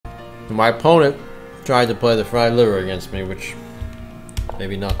My opponent tried to play the fried liver against me, which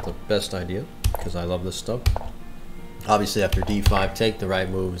maybe not the best idea, because I love this stuff. Obviously, after d5 take, the right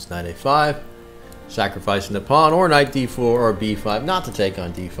move is knight a5, sacrificing the pawn, or knight d4 or b5, not to take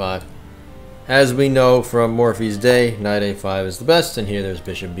on d5. As we know from Morphy's day, knight a5 is the best, and here there's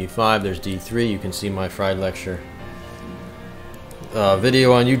bishop b5, there's d3. You can see my fried lecture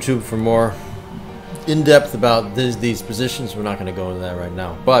video on YouTube for more in-depth about these positions. We're not going to go into that right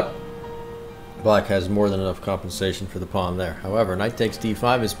now, but black has more than enough compensation for the pawn there. However, knight takes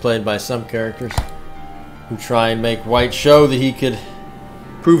d5 is played by some characters who try and make white show that he could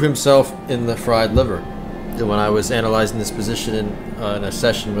prove himself in the fried liver. When I was analyzing this position in a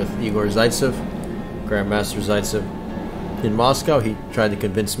session with Igor Zaitsev, Grandmaster Zaitsev in Moscow, he tried to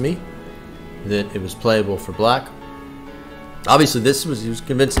convince me that it was playable for black. Obviously, he was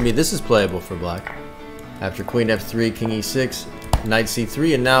convincing me this is playable for black. After queen f3, king e6, knight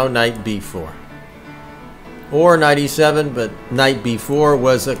c3, and now knight b4. Or knight e7, but knight b4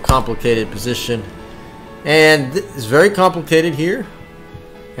 was a complicated position. And it's very complicated here.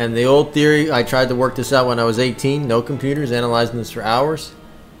 And the old theory, I tried to work this out when I was 18. No computers, analyzing this for hours.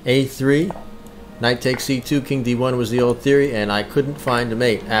 a3, knight takes c2, king d1 was the old theory, and I couldn't find a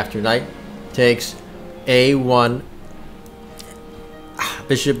mate. After knight takes a1,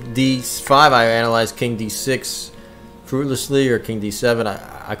 bishop d5, I analyzed king d6 fruitlessly, or king d7.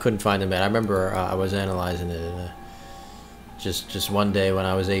 I couldn't find a mate. I remember I was analyzing it just one day when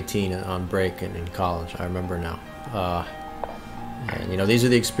I was 18 on break in college. I remember now. And you know, these are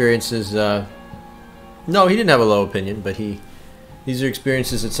the experiences. No, he didn't have a low opinion, but these are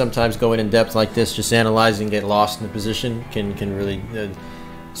experiences that sometimes going in depth like this, just analyzing, get lost in the position, can really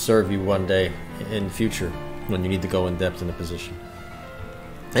serve you one day in the future when you need to go in depth in a position.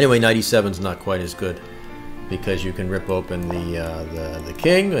 Anyway, knight e7 is not quite as good because you can rip open the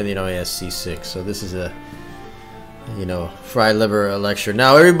king, and you know he has c6. So this is a fried liver lecture.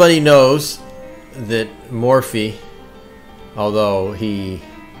 Now everybody knows that Morphy, although he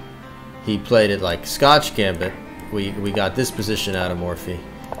played it like Scotch Gambit, we got this position out of Morphy,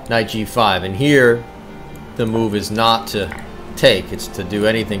 knight g5, and here the move is not to take, it's to do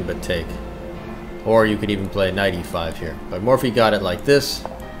anything but take. Or you could even play knight e5 here, but Morphy got it like this,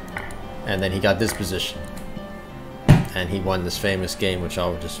 and then he got this position, and he won this famous game, which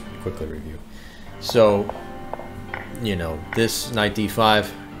I'll just quickly review. So, you know, this knight d5,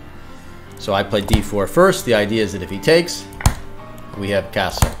 so I played d4 first. The idea is that if he takes, we have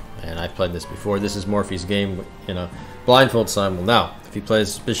castle, and I played this before. This is Morphy's game in a blindfold simul. Now, if he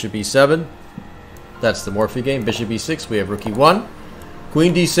plays bishop e7, that's the Morphy game. Bishop e6, we have rook e1,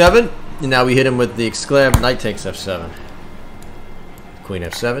 queen d7, and now we hit him with the exclam, knight takes f7. Queen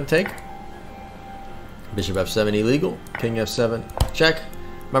f7 take, bishop f7 illegal, king f7 check.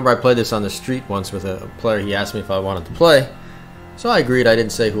 Remember, I played this on the street once with a player. He asked me if I wanted to play, so I agreed. I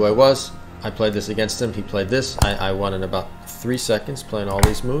didn't say who I was. I played this against him. He played this. I won in about 3 seconds playing all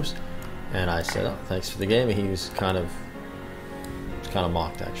these moves, and I said, "Oh, thanks for the game." And he was kind of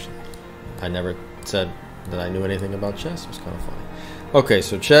mocked, actually. I never said that I knew anything about chess. It was kind of funny. Okay,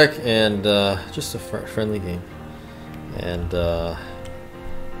 so check, and just a friendly game, and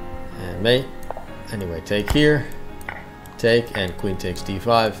mate. Anyway, take here, take, and queen takes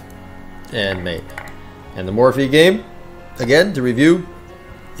d5, and mate. And the Morphy game, again to review,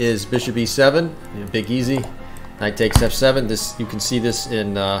 is bishop e7, big easy. Knight takes f7. This, you can see this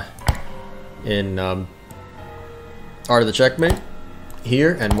in Art of the Checkmate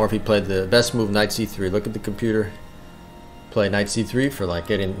here, and Morphy played the best move, knight c3. Look at the computer. Play knight c3 for like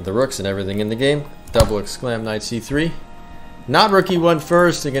getting the rooks and everything in the game. Double exclam knight c3. Not rook e1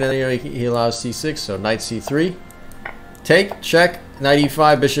 first. Again, you know, he allows c6, so knight c3. Take, check, knight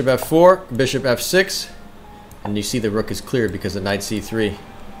e5, bishop f4, bishop f6, and you see the rook is cleared because of knight c3.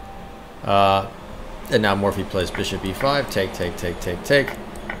 And now Morphy plays bishop e5, take, take, take, take, take,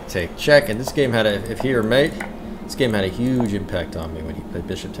 take, check. And this game had if he were mate, this game had a huge impact on me when he played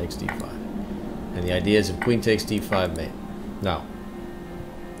bishop takes d5. And the idea is if queen takes d5, mate. Now,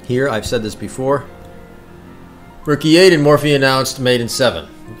 here I've said this before. Rook e8 and Morphy announced mate in 7.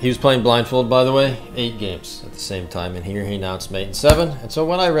 He was playing blindfold, by the way, 8 games at the same time, and here he announced mate in 7. And so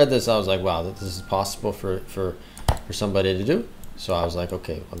when I read this, I was like, wow, this is possible for somebody to do. So I was like,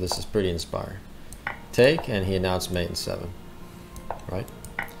 okay, well, this is pretty inspiring. Take, and he announced mate in 7, right?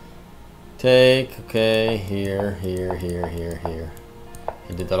 Take, okay, here, here, here, here, here.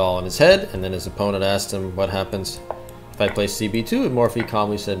 He did that all in his head, and then his opponent asked him what happens if I play cb2, and Morphy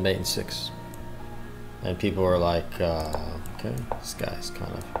calmly said mate in 6. And people were like, okay, this guy's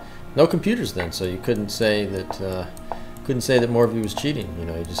kind of... No computers then, so you couldn't say that couldn't say that Morphy was cheating. You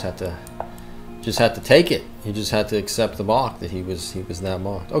know, you just had to take it. You just had to accept the mock that he was that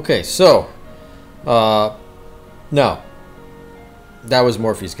mocked. Okay, so now that was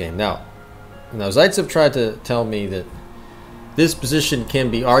Morphy's game. Now Zaitsev tried to tell me that this position can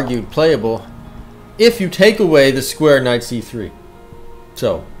be argued playable if you take away the square knight c3.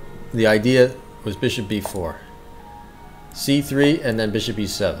 So the idea was bishop b4, c3, and then bishop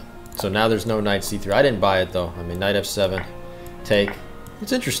e7. So now there's no knight c3. I didn't buy it though. I mean, knight f7, take.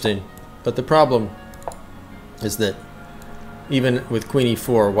 It's interesting, but the problem is that even with queen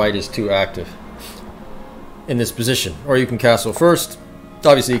e4, white is too active in this position. Or you can castle first.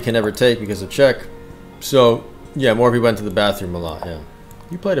 Obviously, you can never take because of check. So yeah, Morphy went to the bathroom a lot. Yeah,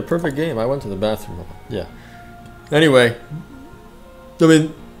 you played a perfect game. I went to the bathroom a lot. Yeah. Anyway, I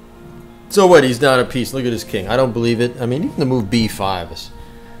mean, so what? He's down a piece. Look at his king. I don't believe it. I mean, even the move b5 is.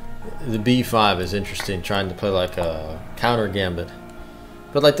 The b5 is interesting, trying to play like a counter gambit.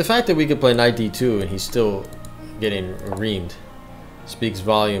 But like the fact that we could play knight d2 and he's still getting reamed speaks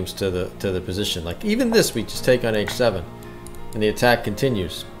volumes to the position. Like even this, we just take on h7 and the attack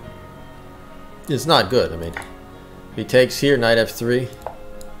continues. It's not good. I mean, if he takes here, knight f3,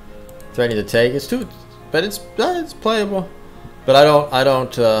 threatening to take. It's too, but it's playable. But I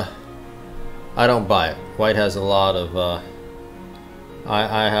don't buy it. White has a lot of.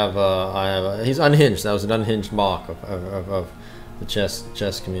 He's unhinged. That was an unhinged mock of the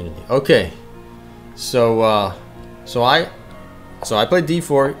chess community. Okay, so I played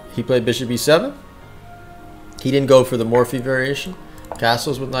d4. He played bishop e7. He didn't go for the Morphy variation,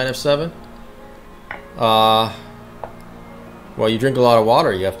 castles with knight f7. Well, you drink a lot of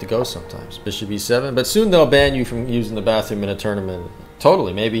water. You have to go sometimes. Bishop e7, but soon they'll ban you from using the bathroom in a tournament.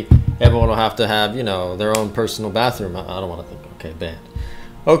 Totally, maybe everyone will have to have, you know, their own personal bathroom. I don't want to think. Okay, banned.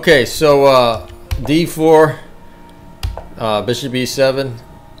 Okay, so d4, bishop e7,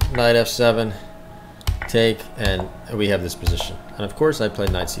 knight f7, take, and we have this position. And of course I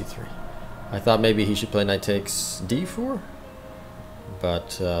played knight c3. I thought maybe he should play knight takes d4,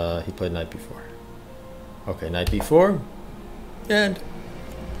 but he played knight b4. Okay, knight b4, and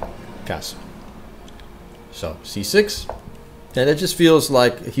castle. So c6, and it just feels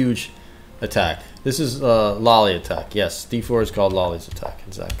like a huge attack. This is lolly attack. Yes, d4 is called lolly's attack.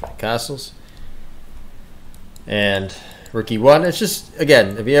 Exactly. Castles. And rook e1. It's just,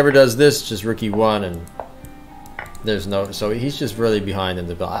 again, if he ever does this, just rook e1, and there's no. So he's just really behind in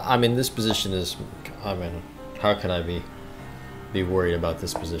the. I mean, this position is. I mean, how can I be worried about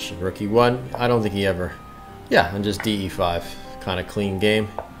this position? Rook e1. I don't think he ever. Yeah, and just d e5, kind of clean game,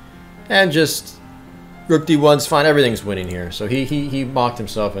 and just rook d1's fine. Everything's winning here. So he mocked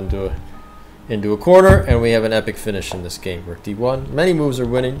himself into a corner, and we have an epic finish in this game. Rook d1. Many moves are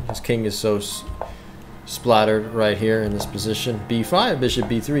winning. His king is so splattered right here in this position. b5, bishop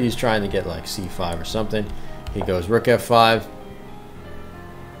b3. He's trying to get like c5 or something. He goes rook f5.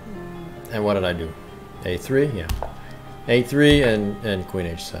 And what did I do? a3? Yeah. a3 and queen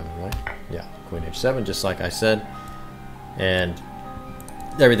h7, right? Yeah, queen h7, just like I said. And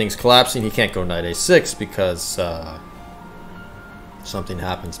everything's collapsing. He can't go knight a6 because something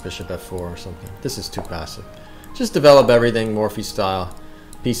happens, bishop f4 or something. This is too passive. Just develop everything, Morphy style.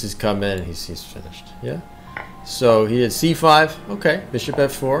 Pieces come in and he's finished. Yeah. So he did c5. Okay, bishop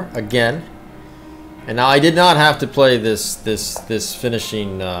f4 again. And now I did not have to play this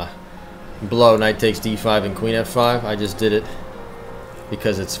finishing blow, knight takes d5 and queen f5. I just did it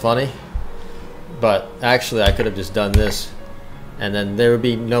because it's funny. But actually I could have just done this, and then there would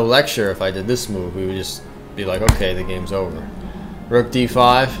be no lecture if I did this move. We would just be like, okay, the game's over. Rook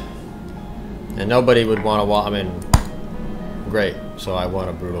d5, and nobody would want to watch. I mean, great. So I won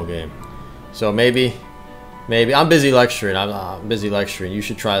a brutal game. So maybe I'm busy lecturing. I'm busy lecturing. You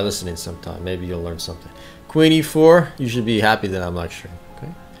should try listening sometime. Maybe you'll learn something. Queen e4. You should be happy that I'm lecturing.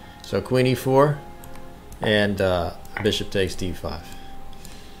 Okay. So queen e4, and bishop takes d5.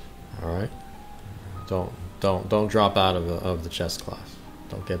 All right. Don't drop out of the chess class.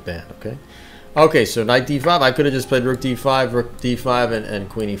 Don't get banned. Okay. Okay. So knight d5. I could have just played rook d5, and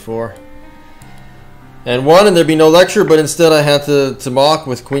queen e4. And won, and there'd be no lecture, but instead I had to mock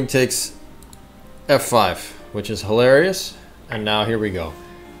with queen takes f5, which is hilarious. And now here we go.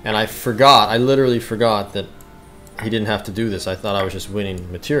 And I literally forgot that he didn't have to do this. I thought I was just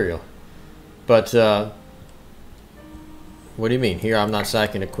winning material. But what do you mean? Here I'm not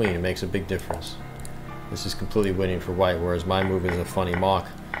sacking a queen. It makes a big difference. This is completely winning for white, whereas my move is a funny mock,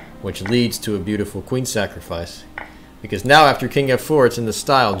 which leads to a beautiful queen sacrifice. Because now after king f4, it's in the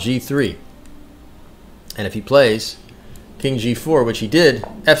style g3. And if he plays king g4, which he did,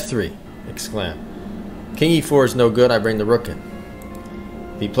 f3, exclam. King e4 is no good. I bring the rook in.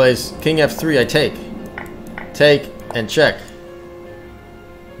 If he plays king f3, I take. Take and check.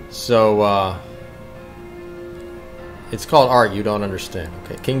 So, it's called art. You don't understand.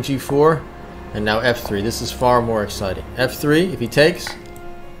 Okay, king g4, and now f3. This is far more exciting. f3, if he takes,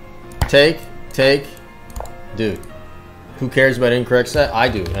 take, dude. Who cares about incorrect set? I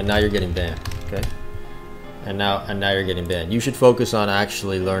do, and now you're getting banned. Okay, and now you're getting banned. You should focus on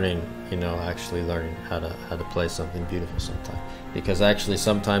actually learning. You know, actually learning how to play something beautiful sometime. Because actually,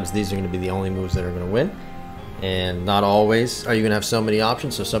 sometimes these are going to be the only moves that are going to win, and not always are you going to have so many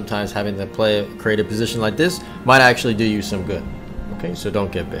options. So sometimes having to create a position like this might actually do you some good. Okay, so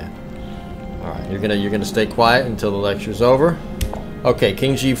don't get banned. All right, you're gonna stay quiet until the lecture's over. Okay,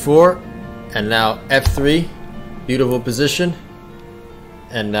 king g4, and now f3. Beautiful position,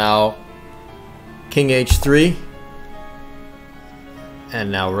 and now king h3,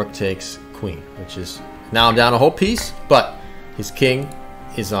 and now rook takes queen, which is now I'm down a whole piece, but his king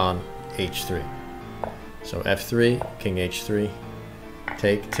is on h3. So f3, king h3,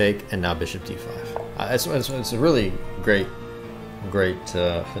 take, and now bishop d5. It's a really great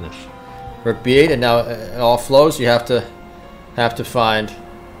finish. Rook b8, and now it all flows. You have to find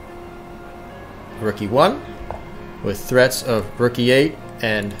rook e1. With threats of rook e8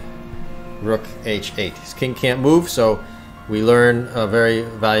 and rook h8. His king can't move, so we learn a very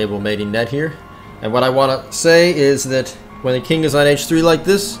valuable mating net here. And what I want to say is that when the king is on h3 like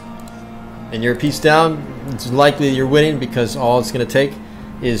this, and you're a piece down, it's likely you're winning because all it's going to take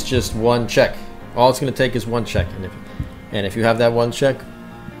is just one check. All it's going to take is one check. And if you have that one check,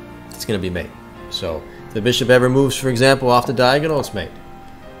 it's going to be mate. So if the bishop ever moves, for example, off the diagonal, it's mate.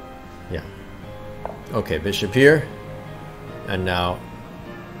 Yeah. Okay, bishop here, and now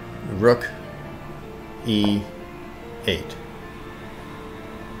rook e8.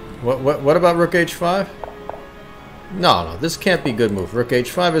 What about rook h5? No, this can't be a good move. Rook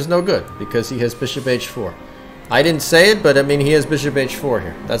h5 is no good because he has bishop h4. I didn't say it, but I mean he has bishop h4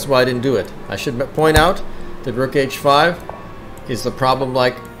 here. That's why I didn't do it. I should point out that rook h5 is the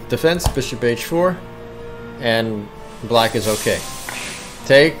problem-like defense, bishop h4, and black is okay.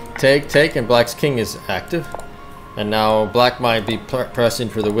 Take, and black's king is active. And now black might be pressing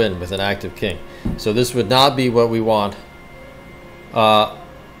for the win with an active king. So this would not be what we want.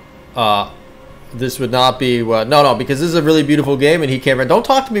 This would not be what... No, because this is a really beautiful game and he can't... Don't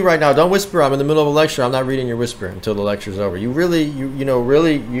talk to me right now. Don't whisper. I'm in the middle of a lecture. I'm not reading your whisper until the lecture's over. You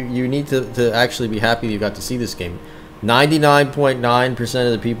need to actually be happy you got to see this game. 99.9%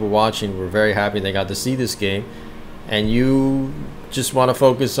 of the people watching were very happy they got to see this game. And you just want to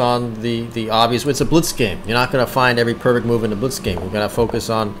focus on the obvious. It's a blitz game. You're not going to find every perfect move in a blitz game. You're going to focus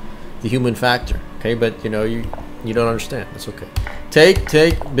on the human factor. Okay, but you don't understand. That's okay. Take,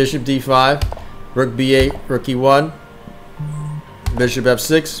 bishop d5, rook b8, rook e1, bishop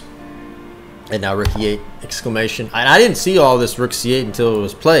f6, and now rook e8, exclamation. I didn't see all this rook c8 until it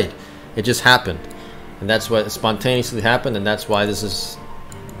was played. It just happened. And that's what spontaneously happened, and that's why this is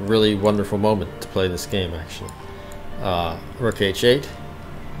a really wonderful moment to play this game, actually. Rook h8,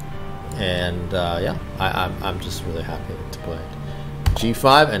 and yeah, I'm just really happy to play it.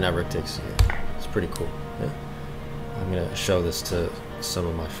 g5, and now rook takes c8. It's pretty cool. Yeah? I'm gonna show this to some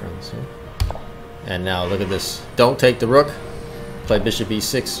of my friends. Yeah? And now look at this. Don't take the rook. Play bishop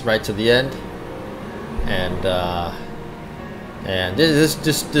e6 right to the end, and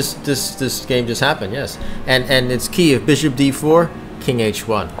this game just happened. Yes, and it's key. If bishop d4, king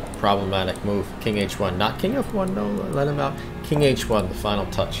h1. Problematic move. King h1, not king f1. No, let him out. King h1, the final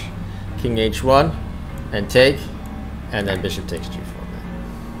touch. King h1, and take, and then bishop takes g4.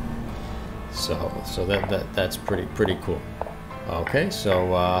 So that's pretty cool. Okay,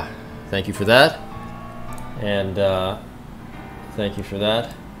 so thank you for that, and thank you for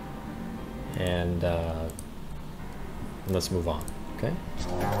that, and let's move on. Okay.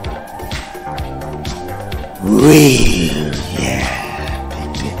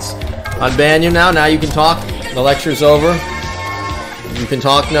 Unban you now. Now you can talk. The lecture's over. You can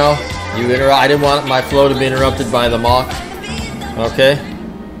talk now. I didn't want my flow to be interrupted by the mock. Okay.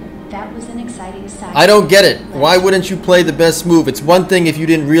 That was an exciting side. I don't get it. Why wouldn't you play the best move? It's one thing if you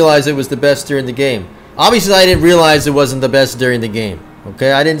didn't realize it was the best during the game. Obviously, I didn't realize it wasn't the best during the game.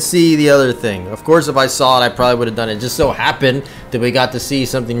 Okay, I didn't see the other thing. Of course, if I saw it, I probably would have done it. It just so happened that we got to see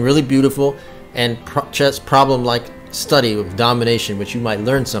something really beautiful and chess problem-like study of domination, which you might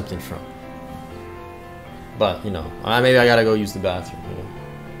learn something from. But maybe I gotta go use the bathroom.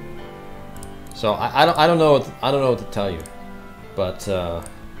 So I don't know what to tell you, but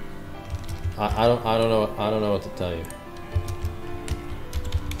I don't know what to tell you.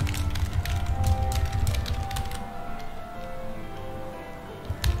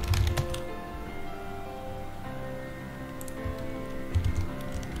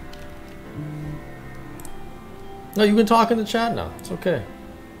 No, you can talk in the chat now. It's okay.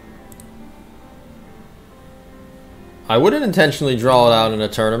 I wouldn't intentionally draw it out in a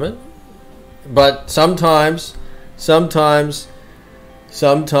tournament, but sometimes the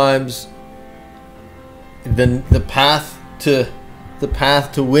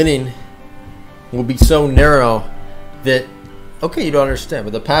path to winning will be so narrow that, okay, you don't understand,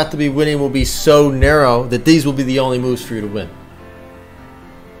 but the path to be winning will be so narrow that these will be the only moves for you to win.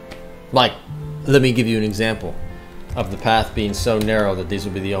 Like, let me give you an example of the path being so narrow that these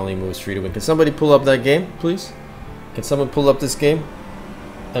will be the only moves for you to win. Can somebody pull up that game, please? Can someone pull up this game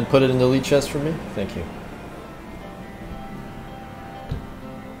and put it in the lead chest for me? Thank you.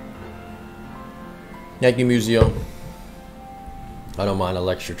 Thank you, Museo. I don't mind a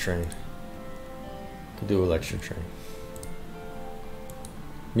lecture train. Could do a lecture train.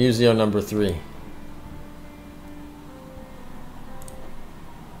 Museo number 3.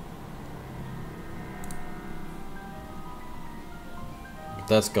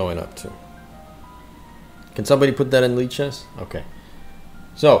 That's going up too. Can somebody put that in lead chest? Okay.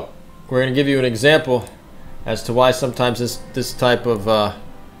 So we're going to give you an example as to why sometimes this type of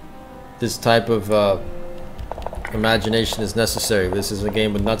imagination is necessary. This is a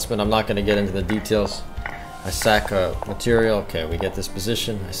game with Nutsman. I'm not going to get into the details. I sack material. Okay, we get this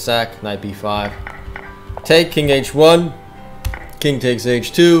position. I sack. Knight b5. Take. King h1. King takes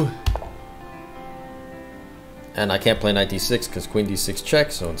h2. And I can't play knight d6 because queen d6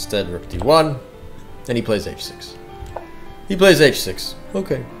 check. So instead, rook d1. And he plays h6. He plays h6.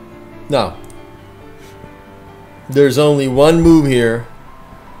 Okay. Now, there's only one move here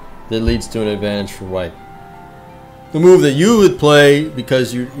that leads to an advantage for white. The move that you would play,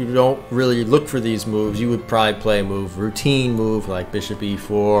 because you don't really look for these moves, you would probably play a move, routine move like bishop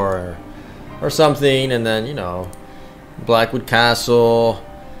e4 or something, and then, you know, black would castle,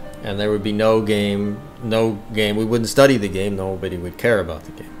 and there would be no game. We wouldn't study the game. Nobody would care about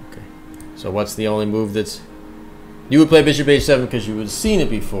the game. Okay. So what's the only move that's... You would play bishop h7 because you would have seen it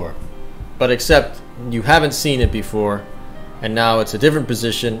before. But except you haven't seen it before, and now it's a different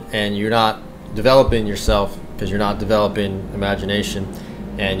position, and you're not developing yourself because you're not developing imagination,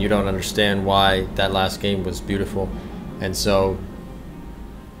 and you don't understand why that last game was beautiful. And so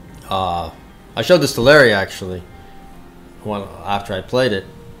I showed this to Larry actually after I played it,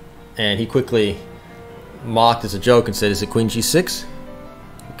 and he quickly mocked as a joke and said, is it queen g6?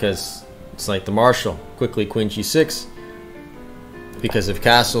 Because it's like the Marshall, quickly queen g6, because if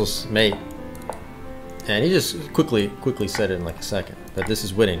castles mate. And he just quickly said it in like a second, that this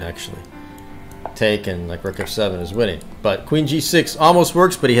is winning actually. Take and like rook f7 is winning, but queen g6 almost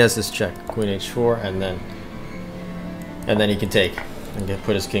works, but he has this check, queen h4, and then he can take and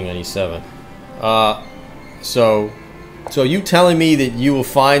put his king on e7. So you telling me that you will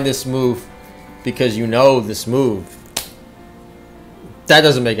find this move because you know this move, that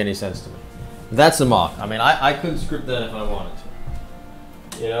doesn't make any sense to me. That's a mock. I mean, I couldn't script that if I wanted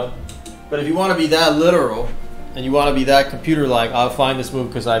to, you know. But if you want to be that literal and you want to be that computer-like, I'll find this move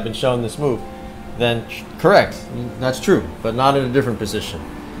because I've been shown this move, then correct, that's true, but not in a different position.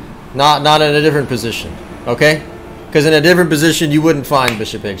 Not in a different position, okay? Because in a different position, you wouldn't find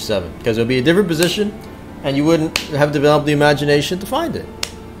bishop h7 because it would be a different position, and you wouldn't have developed the imagination to find it.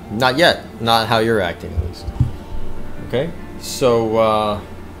 Not yet. Not how you're acting, at least. Okay? So,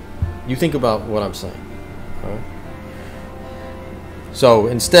 you think about what I'm saying. All right? So,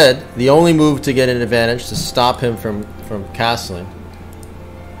 instead, the only move to get an advantage, to stop him from castling,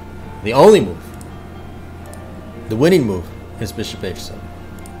 the only move, the winning move, is bishop h7.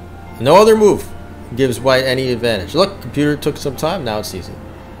 No other move gives white any advantage. Look, computer took some time, now it's easy.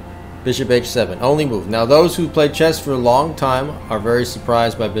 Bishop h7, only move. Now those who played chess for a long time are very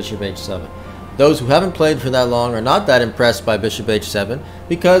surprised by bishop h7. Those who haven't played for that long are not that impressed by bishop h7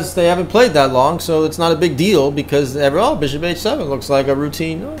 because they haven't played that long, so it's not a big deal because bishop h7 looks like a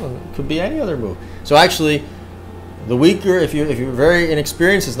routine. Oh, it could be any other move. So actually, the weaker, if you're very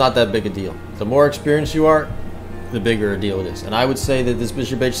inexperienced, it's not that big a deal. The more experienced you are, the bigger a deal it is. And I would say that this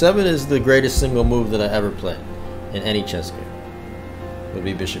bishop h7 is the greatest single move that I ever played in any chess game. Would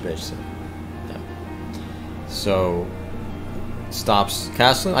be bishop h7. Yeah. So stops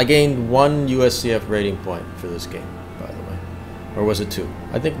castling. I gained 1 USCF rating point for this game, by the way, or was it 2?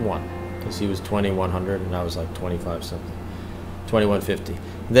 I think 1, because he was 2100 and I was like 25 something, 2150.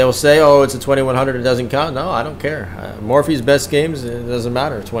 They will say, "Oh, it's a 2100. It doesn't count." No, I don't care. Morphy's best games, it doesn't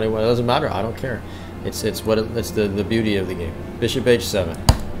matter. 21, it doesn't matter. I don't care. It's the beauty of the game. Bishop h7.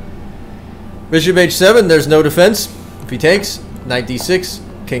 Bishop h7. There's no defense. If he takes, knight d6,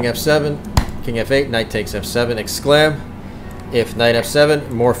 king f7, king f8, knight takes f7, exclam. If knight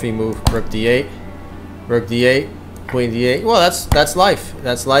f7, Morphy move rook d8, Queen d8. Well, that's life.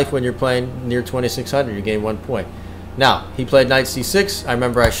 That's life when you're playing near 2600. You gain 1 point. Now, he played knight c6. I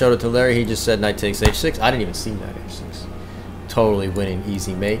remember I showed it to Larry. He just said knight takes h6. I didn't even see knight h6. Totally winning,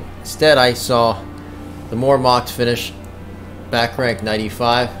 easy mate. Instead, I saw the more mocked finish. Back rank knight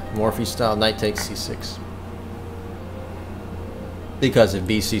e5. Morphy style knight takes c6. Because if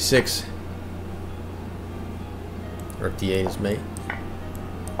bc6, rook d8 is mate.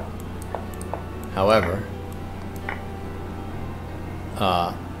 However,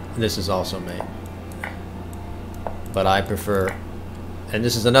 this is also mate. But I prefer, and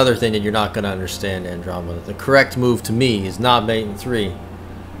this is another thing that you're not going to understand, Andromeda. The correct move to me is not mate in 3,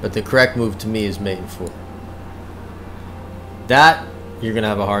 but the correct move to me is mate in 4. That, you're going to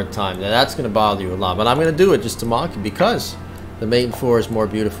have a hard time. Now, that's going to bother you a lot. But I'm going to do it just to mock you because the mate in 4 is more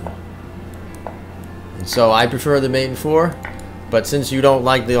beautiful. And so I prefer the mate in 4. But since you don't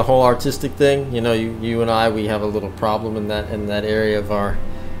like the whole artistic thing, you know, you and I, we have a little problem in that area of our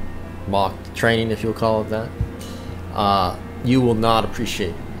mock training, if you'll call it that. You will not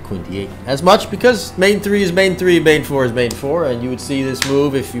appreciate Queen d8 as much because mate in 3 is mate in 3, mate in 4 is mate in 4, and you would see this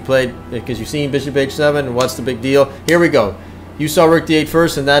move if you played, because you've seen bishop h7, and what's the big deal? Here we go. You saw rook d8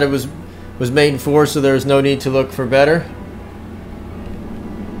 first, and that it was mate in 4, so there was no need to look for better.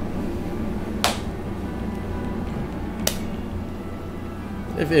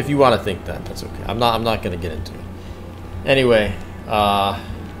 If you want to think that, that's okay. I'm not going to get into it. Anyway,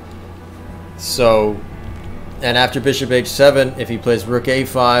 so, and after bishop h7, if he plays rook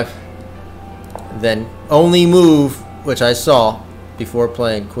a5, then only move which I saw before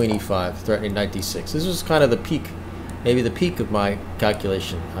playing queen e5, threatening knight d6. This was kind of the peak, maybe the peak of my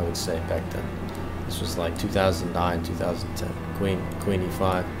calculation, I would say, back then. This was like 2009, 2010. Queen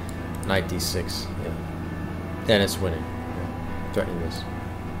e5, knight d6. Yeah. Then it's winning. Yeah. Threatening this.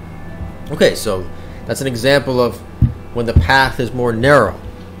 Okay, so that's an example of when the path is more narrow.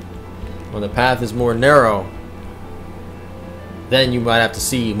 When the path is more narrow, then you might have to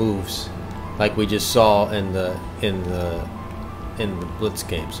see moves like we just saw in the blitz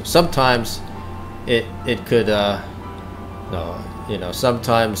game. So sometimes it could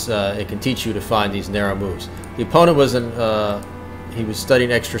sometimes it can teach you to find these narrow moves. The opponent was he was studying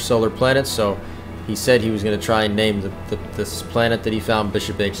extrasolar planets, so he said he was going to try and name this planet that he found,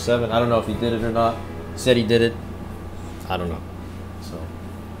 bishop h7. I don't know if he did it or not. He said he did it. I don't know. So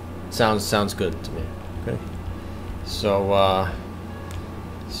sounds good to me. Okay. So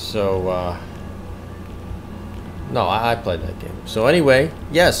no, I played that game. So anyway,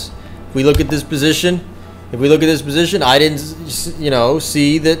 yes, if we look at this position, I didn't,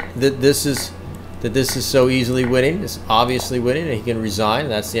 see that this is so easily winning. It's obviously winning, and he can resign,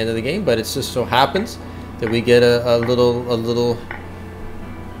 and that's the end of the game. But it just so happens that we get a little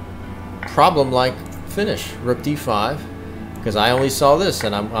problem-like finish, rook d5, because I only saw this,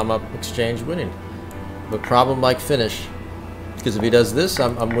 and I'm up exchange winning. But problem-like finish, because if he does this,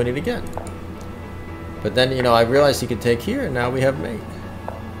 I'm winning again. But then, I realized he could take here, and now we have mate.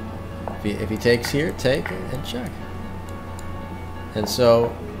 If he takes here, take and check. And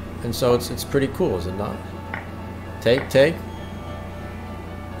so it's pretty cool, is it not? Take,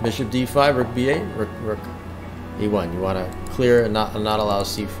 bishop d5, rook b8, rook e1. You want to clear and not allow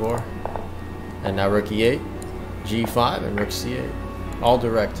c4. And now rook e8, g5, and rook c8. All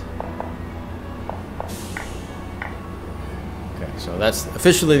direct. Okay, so that's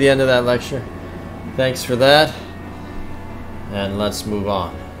officially the end of that lecture. Thanks for that. And let's move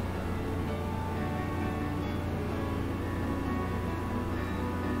on.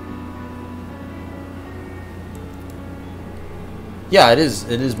 Yeah, it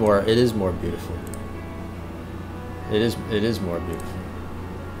is more beautiful. It is more beautiful.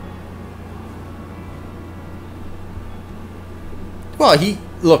 Well,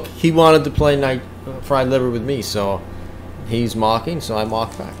 he wanted to play knight fried liver with me, so he's mocking, so I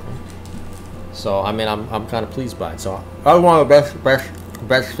mock back. So I mean, I'm kind of pleased by it. So I one of the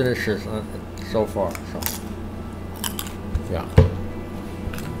best finishes so far. So yeah.